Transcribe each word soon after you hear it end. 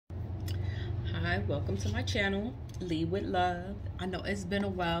Hi, welcome to my channel, Lead with Love. I know it's been a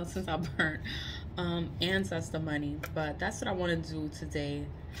while since I burnt ancestor money, but that's what I want to do today,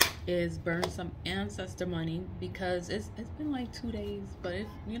 is burn some ancestor money, because it's been like 2 days, but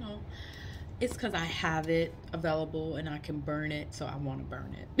it's because I have it available and I can burn it, so I want to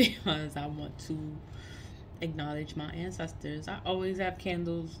burn it because I want to acknowledge my ancestors. I always have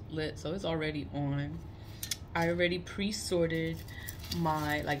candles lit, so it's already on. I already pre-sorted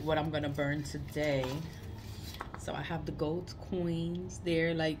my what I'm gonna burn today. So I have the gold coins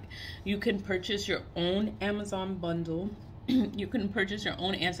there. Like, you can purchase your own Amazon bundle. You can purchase your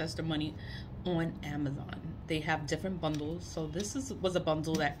own ancestor money on Amazon. They have different bundles. So this was a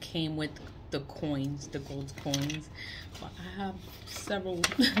bundle that came with the coins, the gold coins. But I have several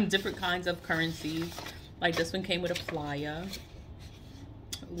different kinds of currencies. Like, this one came with a flyer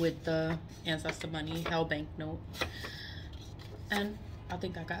with the ancestor money hell banknote, and I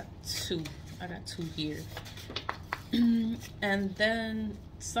think I got two here. And then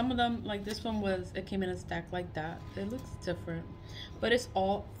some of them, like this one, it came in a stack like that. It looks different, but it's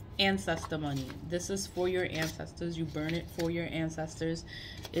all ancestor money. This is for your ancestors. You burn it for your ancestors,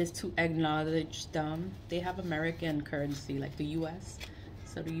 is to acknowledge them. They have American currency, like the US,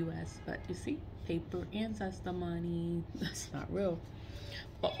 so the US, but you see, paper ancestor money, that's not real.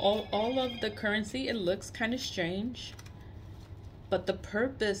 But all of the currency, it looks kind of strange, but the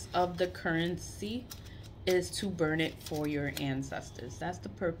purpose of the currency is to burn it for your ancestors. That's the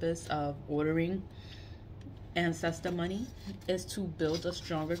purpose of ordering ancestor money, is to build a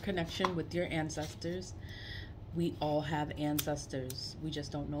stronger connection with your ancestors. We all have ancestors, we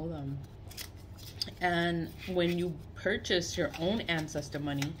just don't know them. And when you purchase your own ancestor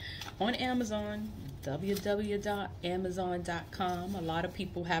money on Amazon, www.amazon.com, a lot of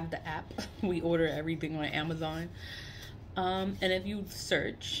people have the app. We order everything on Amazon. And if you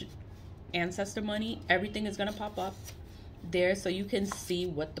search ancestor money, everything is going to pop up there, so you can see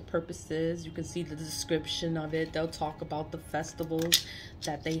what the purpose is. You can see the description of it. They'll talk about the festivals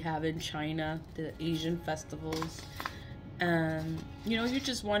that they have in China, the Asian festivals. You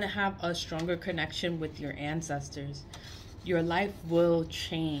just want to have a stronger connection with your ancestors. Your life will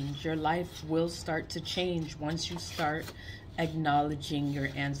change. Your life will start to change once you start acknowledging your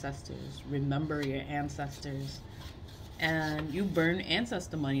ancestors. Remember your ancestors. And you burn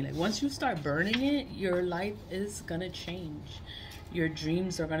ancestor money. Like, once you start burning it, your life is gonna change. Your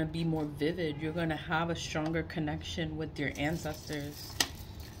dreams are gonna be more vivid. You're gonna have a stronger connection with your ancestors.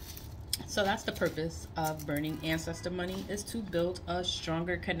 So that's the purpose of burning ancestor money, is to build a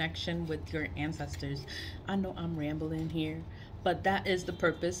stronger connection with your ancestors. I know I'm rambling here, but that is the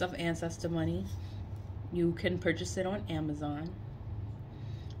purpose of ancestor money. You can purchase it on Amazon.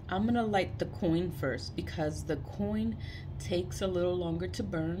 I'm gonna light the coin first, because the coin takes a little longer to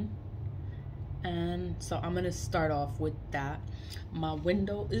burn. And so I'm gonna start off with that. My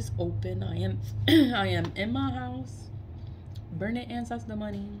window is open. I am in my house burning ancestor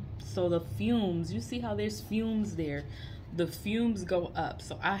money. So the fumes, you see how there's fumes there, the fumes go up,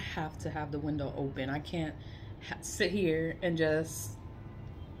 so I have to have the window open. I can't sit here and just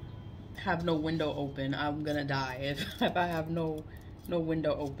have no window open. I'm gonna die if I have no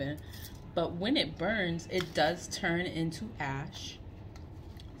window open. But when it burns, it does turn into ash.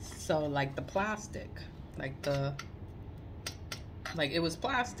 So like the plastic, like it was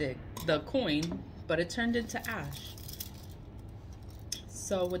plastic, the coin, but it turned into ash.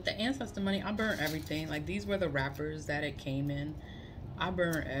 So with the ancestor money, I burn everything. Like, these were the wrappers that it came in. I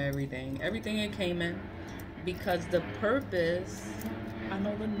burn everything it came in, because the purpose, I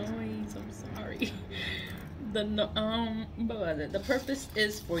know the noise, I'm sorry. The purpose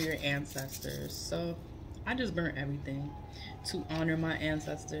is for your ancestors. So I just burn everything to honor my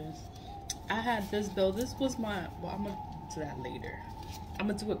ancestors. I had this bill. This was I'm gonna do that later. I'm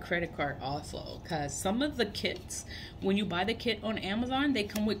gonna do a credit card also, because some of the kits, when you buy the kit on Amazon, they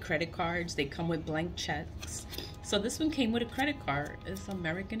come with credit cards, they come with blank checks. So this one came with a credit card. It's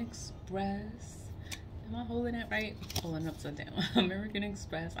American Express. Am I holding it right? I'm holding it upside down. American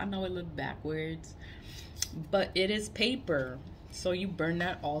Express. I know it looked backwards, but it is paper. So you burn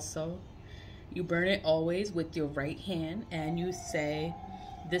that also. You burn it always with your right hand, and you say,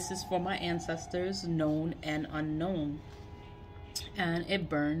 "This is for my ancestors, known and unknown." And it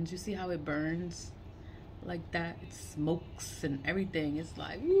burns. You see how it burns like that? It smokes and everything. It's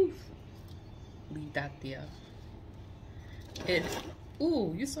like, woof. Leave that there.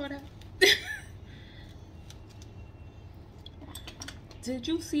 Ooh, you saw that? Did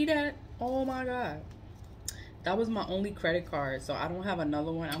you see that? Oh my God. That was my only credit card, so I don't have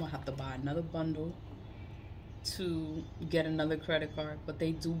another one. I'm gonna have to buy another bundle to get another credit card, but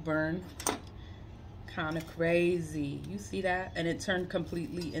they do burn. Kind of crazy. You see that? And it turned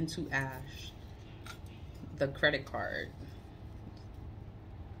completely into ash. The credit card.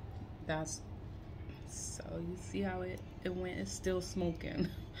 That's so you see how it went. It's still smoking.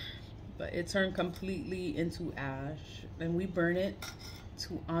 But it turned completely into ash. And we burn it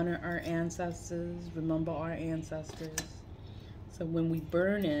to honor our ancestors, remember our ancestors. So when we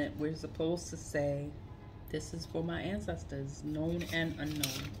burn it, we're supposed to say, this is for my ancestors, known and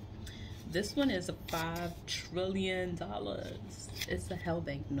unknown. This one is a $5 trillion. It's a hell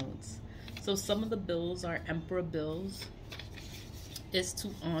bank notes. So some of the bills are emperor bills. It's to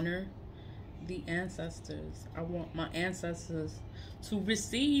honor the ancestors. I want my ancestors to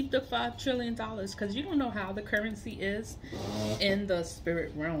receive the $5 trillion because you don't know how the currency is in the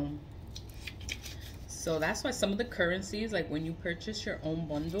spirit realm. So that's why some of the currencies, like when you purchase your own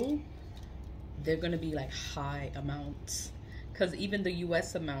bundle, they're going to be like high amounts. Because even the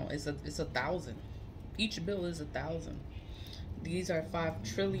US amount is 1,000. Each bill is 1,000. These are 5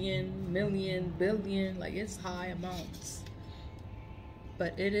 trillion, million, billion. Like it's high amounts.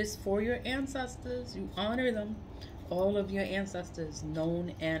 But it is for your ancestors. You honor them. All of your ancestors,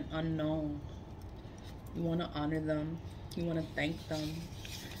 known and unknown. You want to honor them. You want to thank them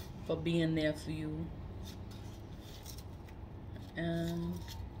for being there for you. And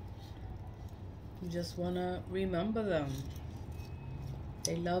you just want to remember them.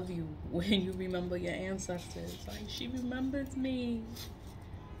 They love you when you remember your ancestors. Like, she remembers me.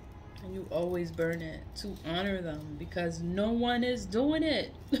 And you always burn it to honor them because no one is doing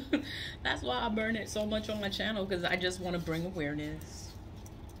it. That's why I burn it so much on my channel, because I just want to bring awareness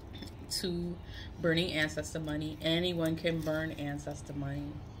to burning ancestor money. Anyone can burn ancestor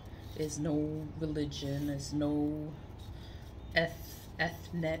money. There's no religion. There's no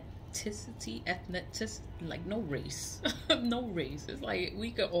ethnicity, like no race. No race. It's like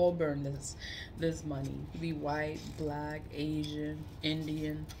we could all burn this money. Be white, black, Asian,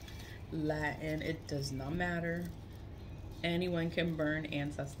 Indian, Latin, it does not matter. Anyone can burn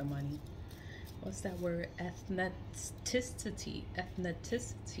ancestor money. What's that word? Ethnicity.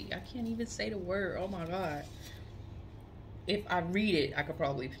 I can't even say the word. Oh my god. If I read it, I could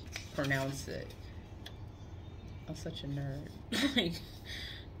probably pronounce it. I'm such a nerd.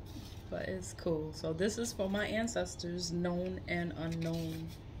 But it's cool. So this is for my ancestors, known and unknown.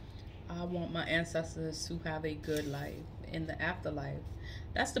 I want my ancestors to have a good life in the afterlife.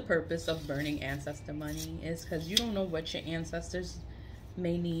 That's the purpose of burning ancestor money, is because you don't know what your ancestors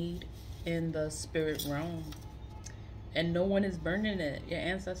may need in the spirit realm. And no one is burning it. Your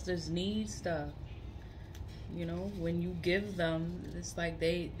ancestors need stuff. You know, when you give them, it's like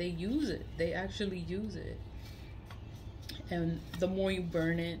they use it. They actually use it. And the more you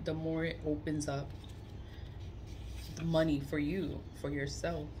burn it, the more it opens up the money for you, for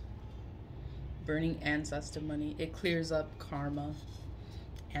yourself. Burning ancestor money, it clears up karma,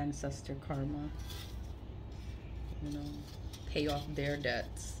 ancestor karma. You know, pay off their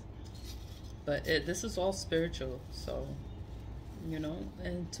debts. But this is all spiritual, so, you know,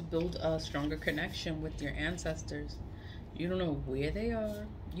 and to build a stronger connection with your ancestors. You don't know where they are.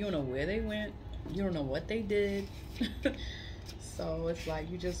 You don't know where they went. You don't know what they did. So it's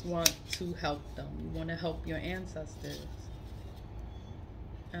like you just want to help them. You want to help your ancestors.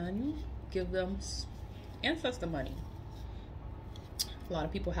 And you give them ancestor money. A lot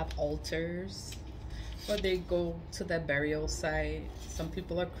of people have altars, or they go to their burial site. Some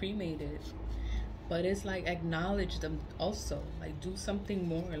people are cremated. But it's like, acknowledge them also. Like, do something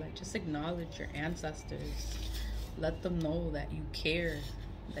more. Like, just acknowledge your ancestors. Let them know that you care,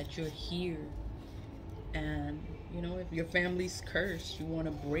 that you're here. And, you know, if your family's cursed, you want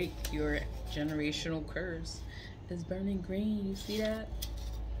to break your generational curse. It's burning green. You see that?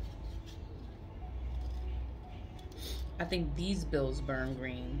 I think these bills burn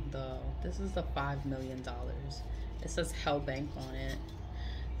green, though. This is the $5 million. It says Hell Bank on it.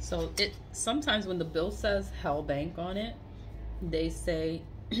 So it sometimes when the bill says Hell Bank on it, they say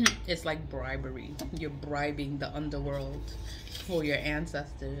it's like bribery. You're bribing the underworld for your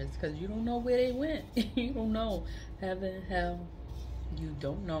ancestors because you don't know where they went. You don't know. Heaven, hell, you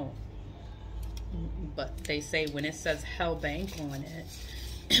don't know. But they say when it says Hell Bank on it,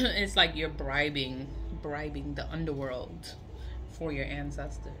 it's like you're bribing the underworld for your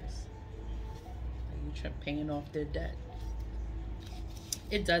ancestors. You're paying off their debt.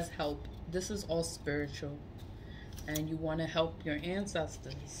 It does help. This is all spiritual. And you want to help your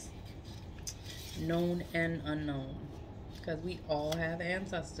ancestors, known and unknown. Because we all have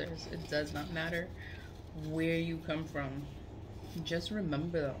ancestors. It does not matter where you come from. Just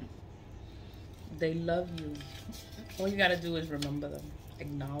remember them. They love you. All you got to do is remember them.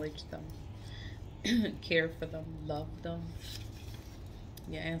 Acknowledge them. care for them, love them.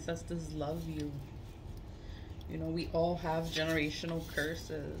 Your ancestors love you. You know, we all have generational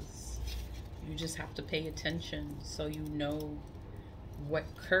curses. You just have to pay attention so you know what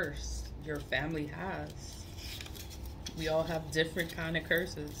curse your family has. We all have different kind of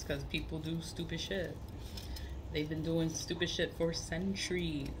curses because people do stupid shit. They've been doing stupid shit for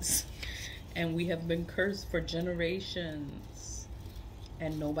centuries. And we have been cursed for generations.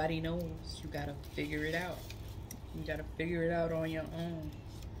 And nobody knows. You gotta figure it out. You gotta figure it out on your own.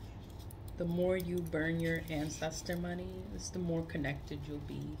 The more you burn your ancestor money, it's the more connected you'll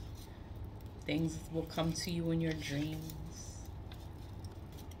be. Things will come to you in your dreams.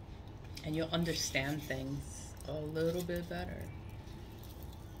 And you'll understand things a little bit better.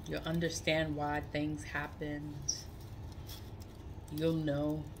 You'll understand why things happened. You'll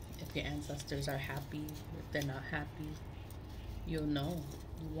know if your ancestors are happy, if they're not happy. You'll know.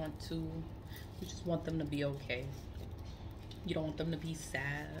 You just want them to be okay. You don't want them to be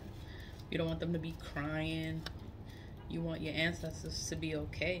sad. You don't want them to be crying. You want your ancestors to be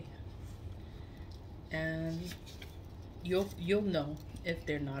okay. And you'll know if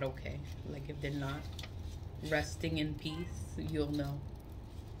they're not okay. Like if they're not resting in peace, you'll know.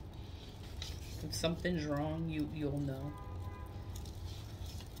 If something's wrong, you'll know.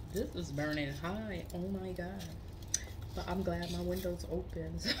 This is burning high. Oh my God. But I'm glad my window's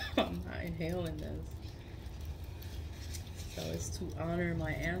open, so I'm not inhaling this. So it's to honor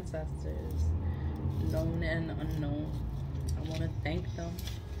my ancestors, known and unknown. I want to thank them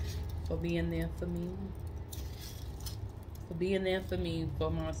for being there for me. For being there for me for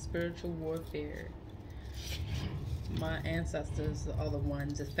my spiritual warfare. My ancestors are the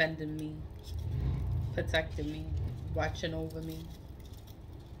ones defending me, protecting me, watching over me.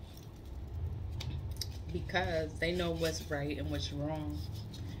 Because they know what's right and what's wrong.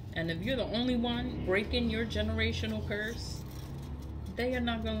 And if you're the only one breaking your generational curse, they are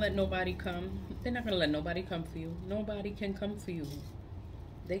not going to let nobody come. They're not going to let nobody come for you. Nobody can come for you.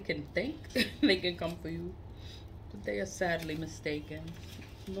 They can think they can come for you, but they are sadly mistaken.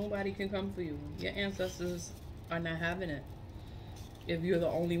 Nobody can come for you. Your ancestors are not having it. If you're the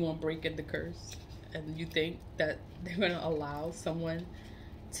only one breaking the curse and you think that they're going to allow someone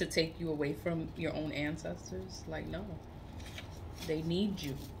to take you away from your own ancestors, like, no. They need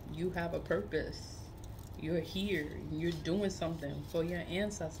you. You have a purpose. You're here. You're doing something for your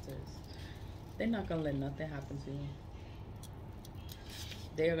ancestors. They're not going to let nothing happen to you.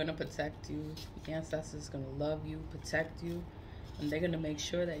 They're going to protect you. Your ancestors are going to love you, protect you, and they're going to make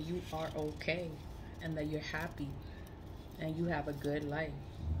sure that you are okay and that you're happy and you have a good life.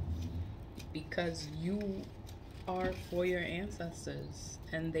 Because you are for your ancestors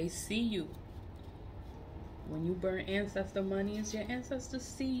and they see you. When you burn ancestor monies, your ancestors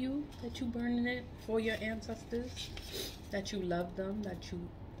see you, that you burning it for your ancestors, that you love them, that you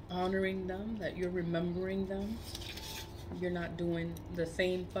honoring them, that you're remembering them. You're not doing the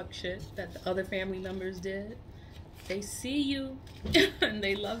same fuck shit that the other family members did. They see you and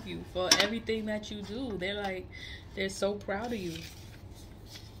they love you for everything that you do. They're so proud of you.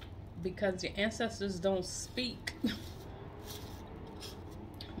 Because your ancestors don't speak.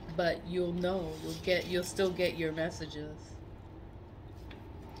 But you'll know, you'll still get your messages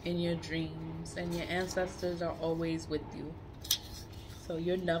in your dreams, and your ancestors are always with you. So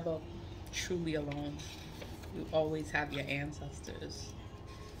you're never truly alone. You always have your ancestors.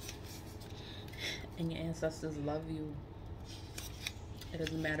 And your ancestors love you. It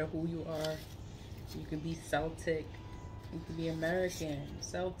doesn't matter who you are. You can be Celtic, you can be American,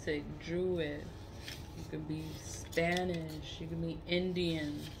 Celtic, Druid, you can be Spanish, you can be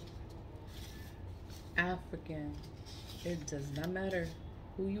Indian, African. It does not matter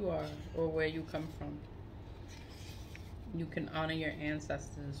who you are or where you come from. You can honor your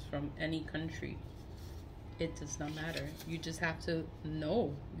ancestors from any country. It does not matter. You just have to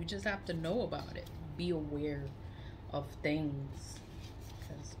know. You just have to know about it. Be aware of things.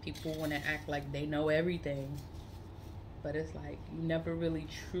 Because people want to act like they know everything. But it's like you never really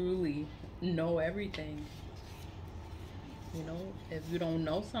truly know everything. You know, if you don't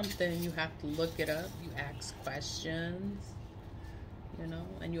know something, you have to look it up. You ask questions, you know,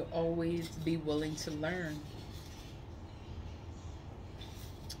 and you'll always be willing to learn.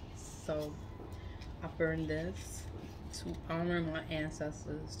 So I burned this to honor my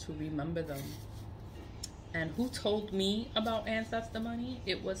ancestors, to remember them. And who told me about ancestor money?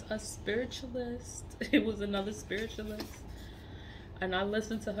 It was a spiritualist. It was another spiritualist. And I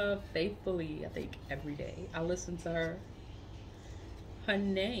listened to her faithfully, I think, every day. I listened to her. Her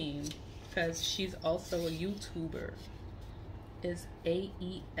name, because she's also a YouTuber, is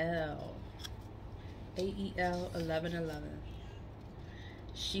AEL. AEL 1111.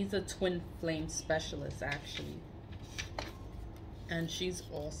 She's a twin flame specialist, actually. And she's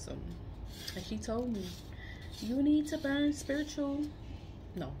awesome. And she told me, you need to burn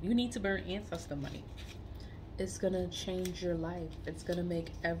you need to burn ancestor money. It's gonna change your life. It's gonna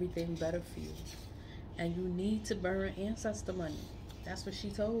make everything better for you. And you need to burn ancestor money. That's what she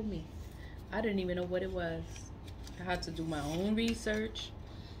told me. I didn't even know what it was. I had to do my own research.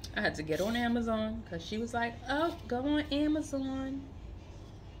 I had to get on Amazon because she was like, oh, go on Amazon.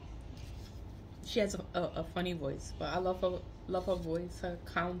 She has a funny voice, but I love her voice, her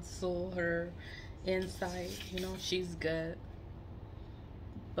counsel, her insight. You know, she's good.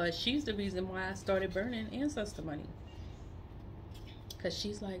 But she's the reason why I started burning ancestor money. Because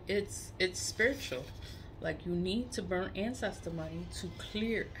she's like, it's spiritual. Like, you need to burn ancestor money to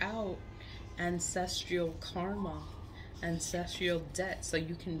clear out ancestral karma, ancestral debt, so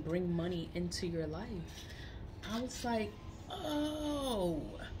you can bring money into your life. I was like, oh,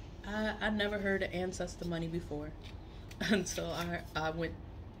 I never heard of ancestor money before until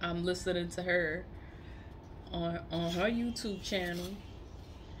I'm listening to her on her YouTube channel.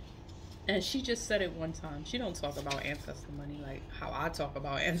 And she just said it one time. She don't talk about ancestor money like how I talk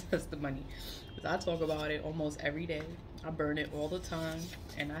about ancestor money. Because I talk about it almost every day. I burn it all the time.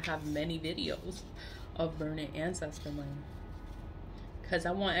 And I have many videos of burning ancestor money. Because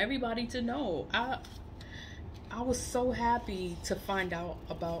I want everybody to know. I was so happy to find out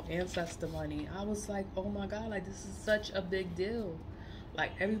about ancestor money. I was like, oh my God, like this is such a big deal.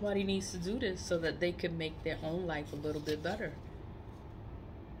 Like everybody needs to do this so that they can make their own life a little bit better.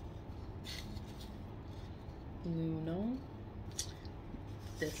 You know,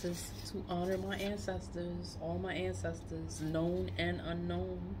 this is to honor my ancestors, all my ancestors, known and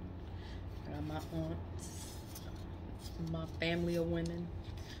unknown. I got my aunts, my family of women,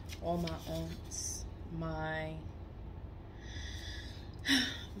 all my aunts, my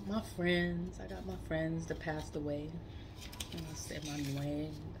friends. I got my friends that passed away. And I said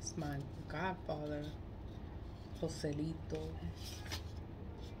Manuel, that's my godfather, Joselito.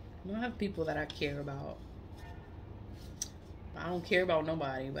 I have people that I care about. I don't care about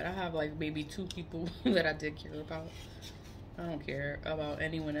nobody, but I have like maybe 2 people that I did care about. I don't care about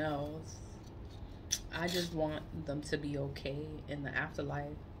anyone else. I just want them to be okay in the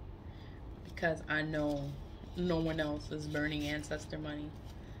afterlife, because I know no one else is burning ancestor money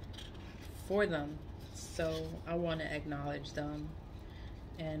for them. So I want to acknowledge them,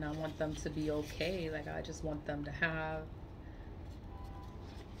 and I want them to be okay. Like, I just want them to have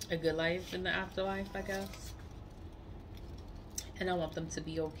a good life in the afterlife, I guess. And I want them to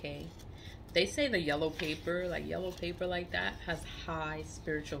be okay. They say the yellow paper like that has high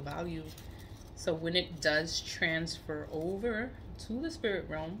spiritual value. So when it does transfer over to the spirit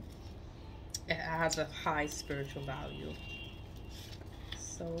realm, it has a high spiritual value.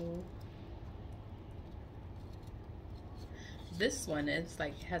 So this one is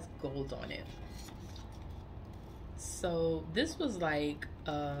like, it has gold on it. So this was like,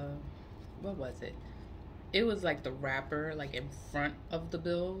 what was it? It was like the wrapper, like in front of the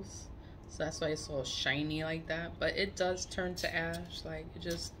bills. So that's why it's so shiny like that. But it does turn to ash. Like, it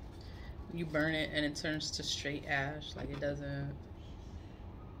just, you burn it and it turns to straight ash. Like, it doesn't.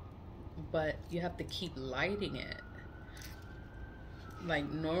 But you have to keep lighting it.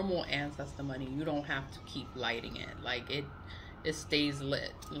 Like normal ancestor money, you don't have to keep lighting it. Like, it stays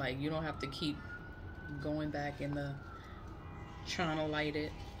lit. Like, you don't have to keep going back in the trying to light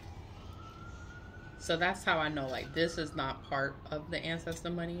it. So that's how I know, like, this is not part of the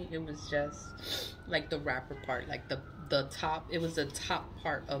ancestor money. It was just like the wrapper part, like the top. It was the top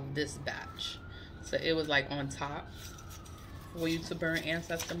part of this batch. So it was like on top for you to burn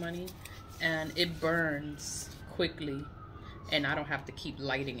ancestor money, and it burns quickly, and I don't have to keep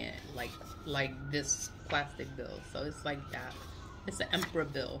lighting it like this plastic bill. So it's like that. It's an emperor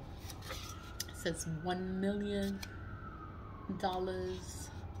bill. It says $1 million.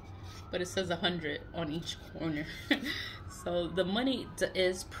 But it says 100 on each corner. So the money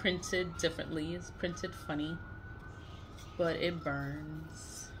is printed differently. It's printed funny, but it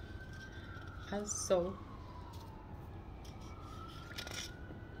burns. So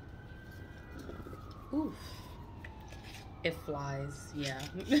oof, it flies. Yeah.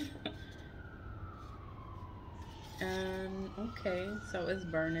 And okay, so it's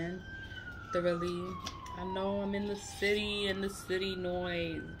burning thoroughly. I know I'm in the city and the city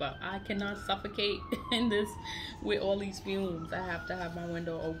noise, but I cannot suffocate in this with all these fumes. I have to have my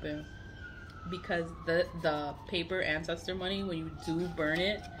window open, because the paper ancestor money, when you do burn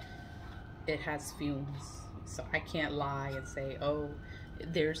it, it has fumes. So I can't lie and say, oh,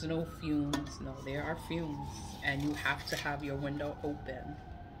 There's no fumes. No, there are fumes. And you have to have your window open.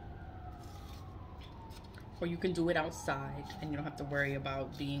 Or you can do it outside and you don't have to worry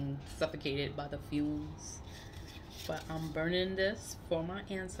about being suffocated by the fumes. But I'm burning this for my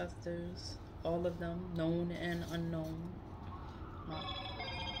ancestors. All of them, known and unknown.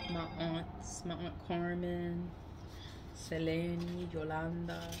 My aunts, my Aunt Carmen, Selene,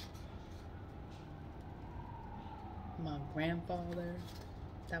 Yolanda, my grandfather,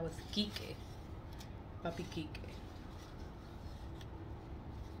 that was Kike, Papi Kike.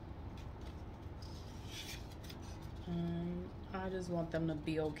 I just want them to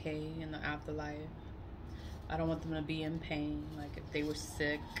be okay in the afterlife. I don't want them to be in pain. Like if they were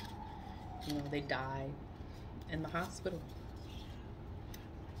sick, you know, they died in the hospital.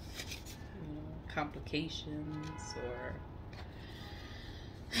 You know, complications or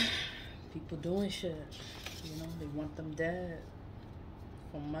people doing shit. You know, they want them dead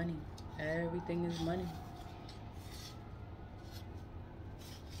for money. Everything is money.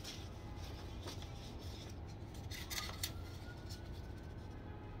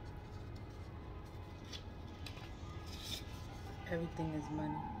 Everything is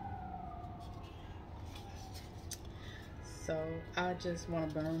money. So I just want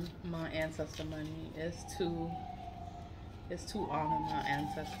to burn my ancestor money. It's to honor my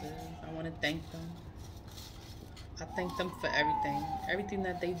ancestors. I want to thank them. I thank them for everything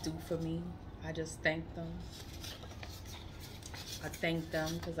that they do for me. I just thank them. I thank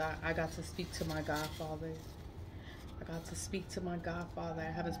them because I got to speak to my godfather. I got to speak to my godfather.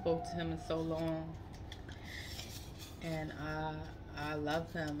 I haven't spoken to him in so long. And I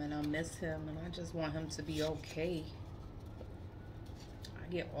love him and I miss him and I just want him to be okay.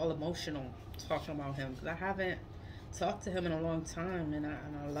 I get all emotional talking about him because I haven't talked to him in a long time and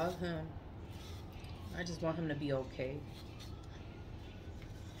I love him. I just want him to be okay.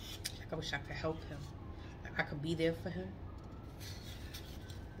 Like I wish I could help him. Like I could be there for him.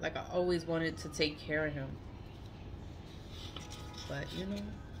 Like I always wanted to take care of him. But you know,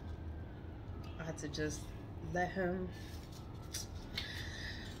 I had to just let him.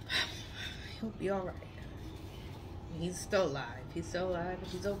 He'll be all right. He's still alive. He's still alive.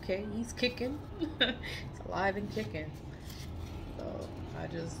 He's okay. He's kicking. He's alive and kicking. So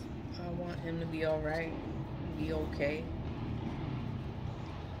I want him to be all right. Be okay.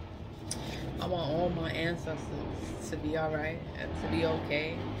 I want all my ancestors to be all right and to be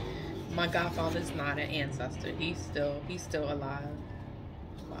okay. My godfather's not an ancestor. He's still alive.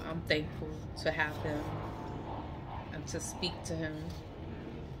 But I'm thankful to have him and to speak to him.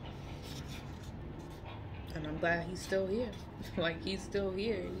 And I'm glad he's still here. Like he's still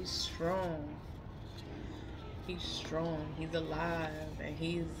here. He's strong. He's strong. He's alive and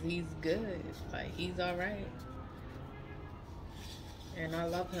he's good. Like he's all right. And I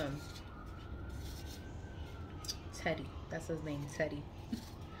love him. Teddy. That's his name, Teddy.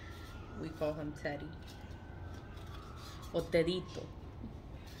 We call him Teddy. Or Tedito.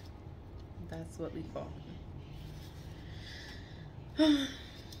 That's what we call him.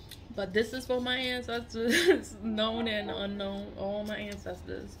 But this is for my ancestors, known and unknown, all my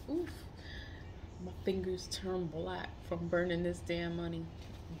ancestors. Oof. My fingers turn black from burning this damn money.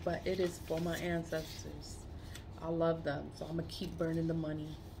 But it is for my ancestors. I love them, so I'm going to keep burning the money.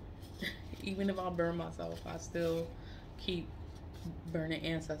 Even if I burn myself, I still keep burning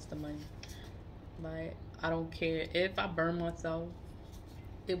ancestor money. Like, I don't care. If I burn myself,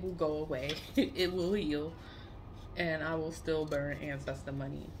 it will go away. It will heal. And I will still burn ancestor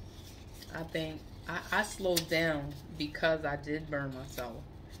money. I think I slowed down because I did burn myself.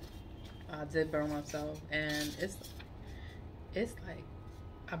 I did burn myself. And it's like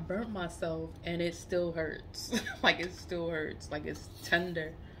I burnt myself and it still hurts. Like it still hurts. Like it's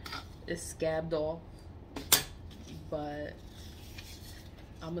tender. It's scabbed off. But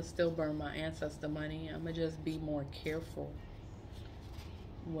I'm going to still burn my ancestor money. I'm going to just be more careful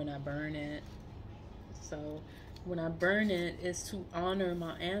when I burn it. So when I burn it, it's to honor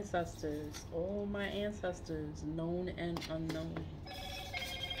my ancestors, all my ancestors, known and unknown.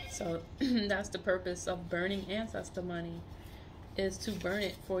 So that's the purpose of burning ancestor money, is to burn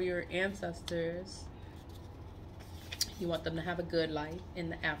it for your ancestors. You want them to have a good life in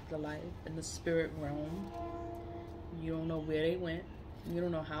the afterlife, in the spirit realm. You don't know where they went. You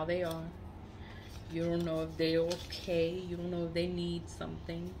don't know how they are. You don't know if they're okay. You don't know if they need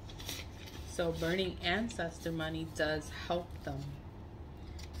something. So burning ancestor money does help them.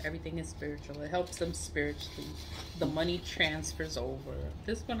 Everything is spiritual. It helps them spiritually. The money transfers over.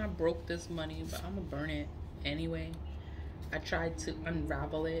 This one, I broke this money, but I'm going to burn it anyway. I tried to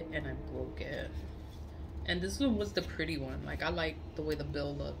unravel it and I broke it. And this one was the pretty one. Like, I like the way the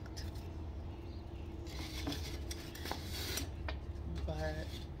bill looked. But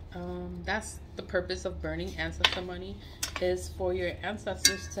that's the purpose of burning ancestor money, is for your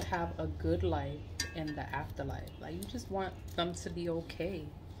ancestors to have a good life in the afterlife. Like, you just want them to be okay.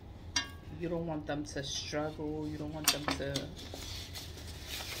 You don't want them to struggle. You don't want them to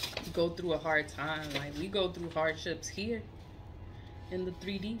go through a hard time. Like, we go through hardships here in the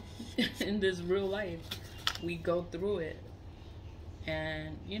 3D, in this real life. We go through it.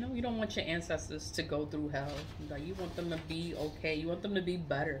 And, you know, you don't want your ancestors to go through hell. Like, you want them to be okay. You want them to be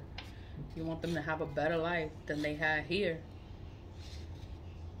better. You want them to have a better life than they had here.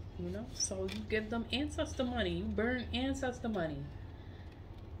 You know? So you give them ancestor money. You burn ancestor money.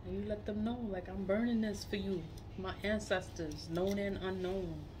 And you let them know, like, I'm burning this for you. My ancestors, known and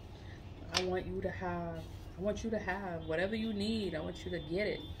unknown. I want you to have whatever you need. I want you to get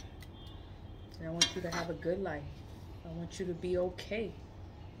it. And I want you to have a good life. I want you to be okay.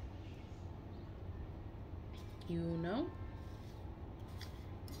 You know?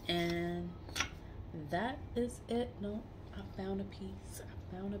 And that is it. No, I found a piece.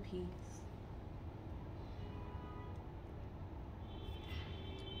 I found a piece.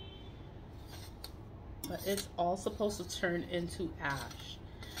 But it's all supposed to turn into ash.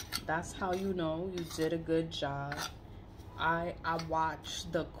 That's how you know you did a good job. I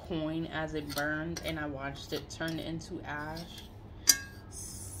watched the coin as it burned, and I watched it turn into ash.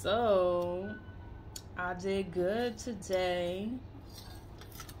 So I did good today,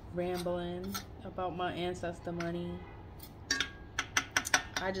 rambling about my ancestor money.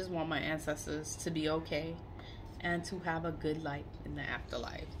 I just want my ancestors to be okay and to have a good life in the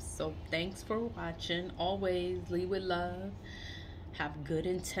afterlife. So thanks for watching. Always lead with love. Have good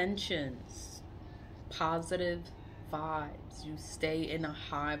intentions. Positive vibes. You stay in a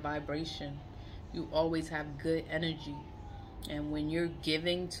high vibration. You always have good energy. And when you're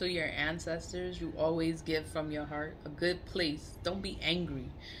giving to your ancestors, you always give from your heart, a good place. Don't be angry.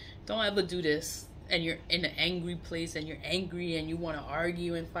 Don't ever do this and you're in an angry place and you're angry and you want to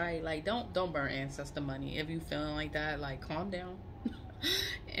argue and fight. Like, don't burn ancestor money. If you feeling like that, like, calm down.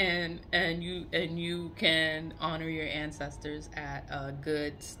 and you can honor your ancestors at a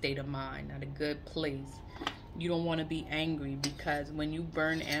good state of mind, at a good place. You don't want to be angry, because when you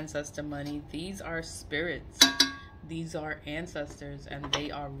burn ancestor money, these are spirits. These are ancestors, and they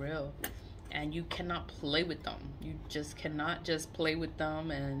are real. And you cannot play with them. You just cannot just play with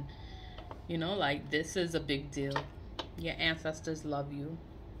them. And, you know, like, this is a big deal. Your ancestors love you.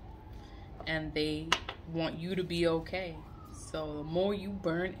 And they want you to be okay. So the more you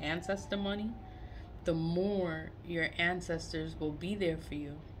burn ancestor money, the more your ancestors will be there for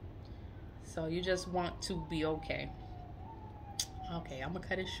you. So you just want to be okay. Okay, I'm gonna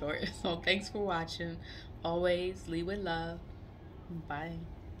cut it short. So thanks for watching. Always lead with love. Bye.